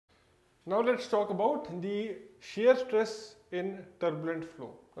Now let's talk about the shear stress in turbulent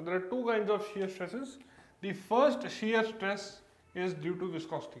flow. Now, there are two kinds of shear stresses. The first shear stress is due to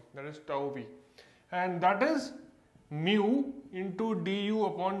viscosity, that is tau v, and that is mu into du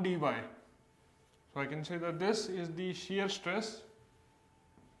upon dy. So I can say that this is the shear stress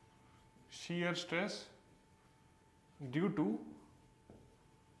due to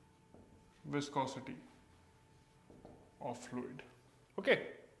viscosity of fluid. Okay.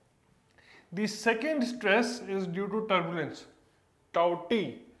 The second stress is due to turbulence, tau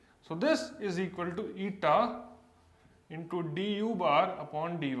t. So this is equal to eta into du bar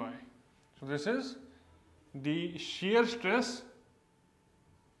upon dy. So this is the shear stress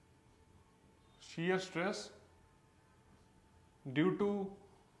due to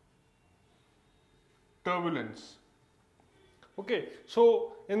turbulence. Okay,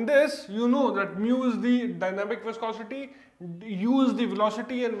 so in this you know that mu is the dynamic viscosity, u is the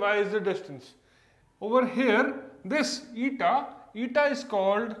velocity and y is the distance. Over here this eta is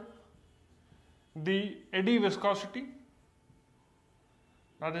called the eddy viscosity.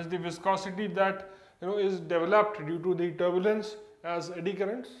 That is the viscosity that is developed due to the turbulence as eddy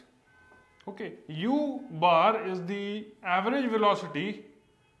currents. Okay, u bar is the average velocity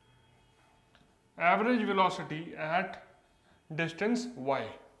at distance y.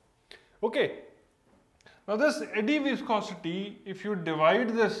 Okay, now this eddy viscosity, if you divide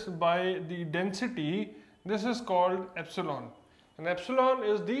this by the density, this is called epsilon, and epsilon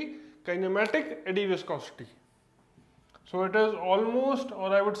is the kinematic eddy viscosity. So it is almost,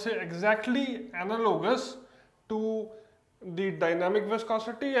 or I would say exactly, analogous to the dynamic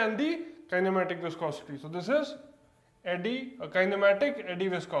viscosity and the kinematic viscosity. So this is kinematic eddy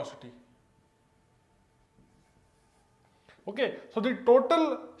viscosity. Okay, so the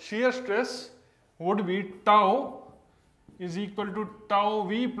total shear stress would be tau is equal to tau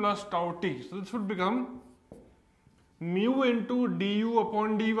v plus tau t. So this would become mu into du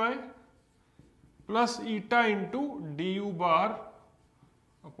upon dy plus eta into du bar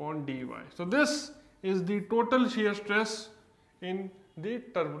upon dy. So this is the total shear stress in the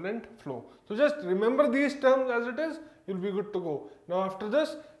turbulent flow. So just remember these terms as it is, you'll be good to go. Now after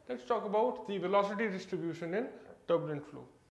this, let's talk about the velocity distribution in turbulent flow.